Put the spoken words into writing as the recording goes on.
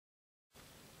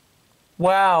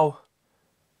Wow.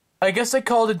 I guess I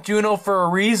called it Juno for a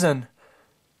reason.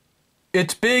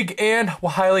 It's big and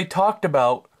highly talked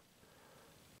about.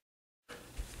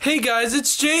 Hey guys,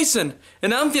 it's Jason,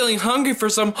 and I'm feeling hungry for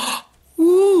some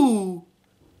ooh.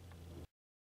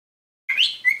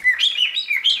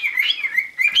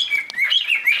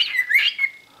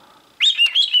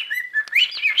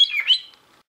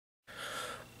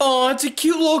 Oh, it's a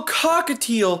cute little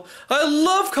cockatiel. I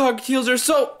love cockatiels. They're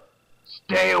so...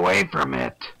 Stay away from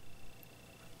it.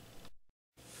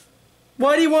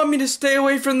 Why do you want me to stay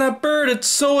away from that bird? It's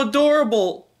so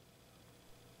adorable.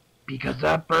 Because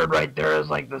that bird right there is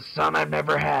like the son I've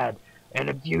never had. And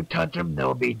if you touch him,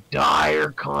 there'll be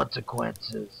dire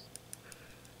consequences.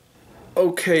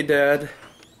 Okay, Dad.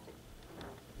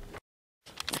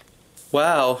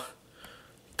 Wow.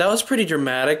 That was pretty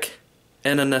dramatic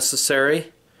and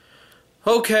unnecessary.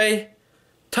 Okay,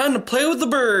 time to play with the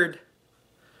bird.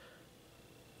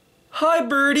 Hi,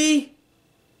 birdie.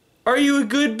 Are you a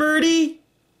good birdie?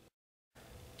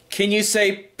 Can you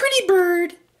say, pretty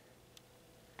bird?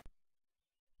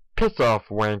 Piss off,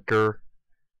 wanker.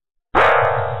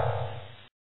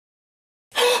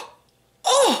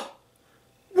 Oh!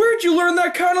 Where'd you learn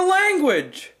that kind of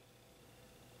language?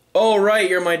 Oh, right,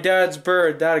 you're my dad's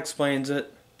bird. That explains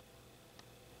it.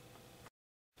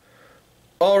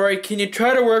 Alright, can you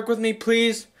try to work with me,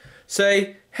 please?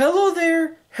 Say, hello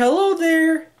there, hello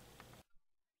there.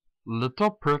 Little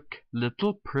prick,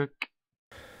 little prick.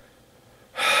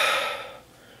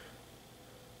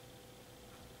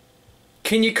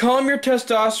 Can you calm your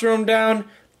testosterone down?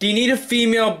 Do you need a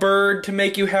female bird to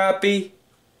make you happy?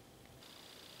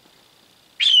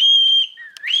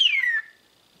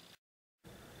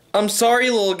 I'm sorry,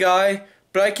 little guy,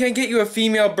 but I can't get you a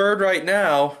female bird right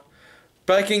now.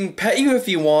 But I can pet you if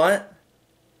you want.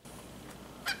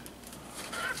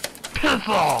 Piss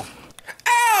off!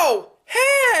 Ow!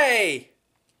 Hey!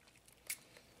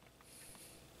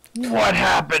 What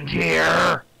happened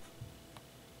here?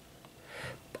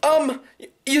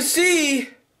 You see...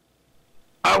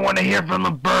 I want to hear from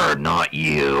the bird, not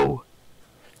you.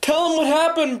 Tell him what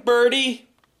happened, birdie.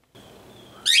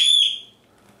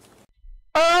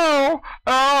 Oh!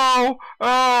 Oh!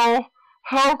 Oh!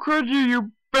 How could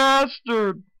you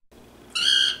bastard!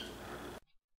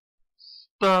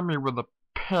 Stab me with a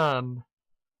pen.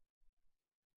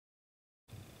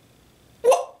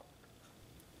 What?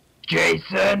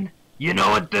 Jason, you know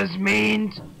what this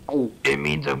means? It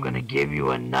means I'm gonna give you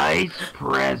a nice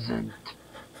present.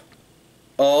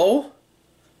 Oh?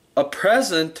 A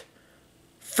present?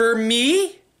 For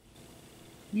me?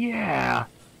 Yeah,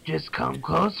 just come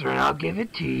closer and I'll give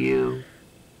it to you.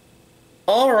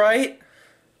 Alright.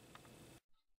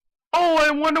 Oh,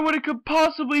 I wonder what it could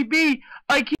possibly be.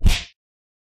 I can't...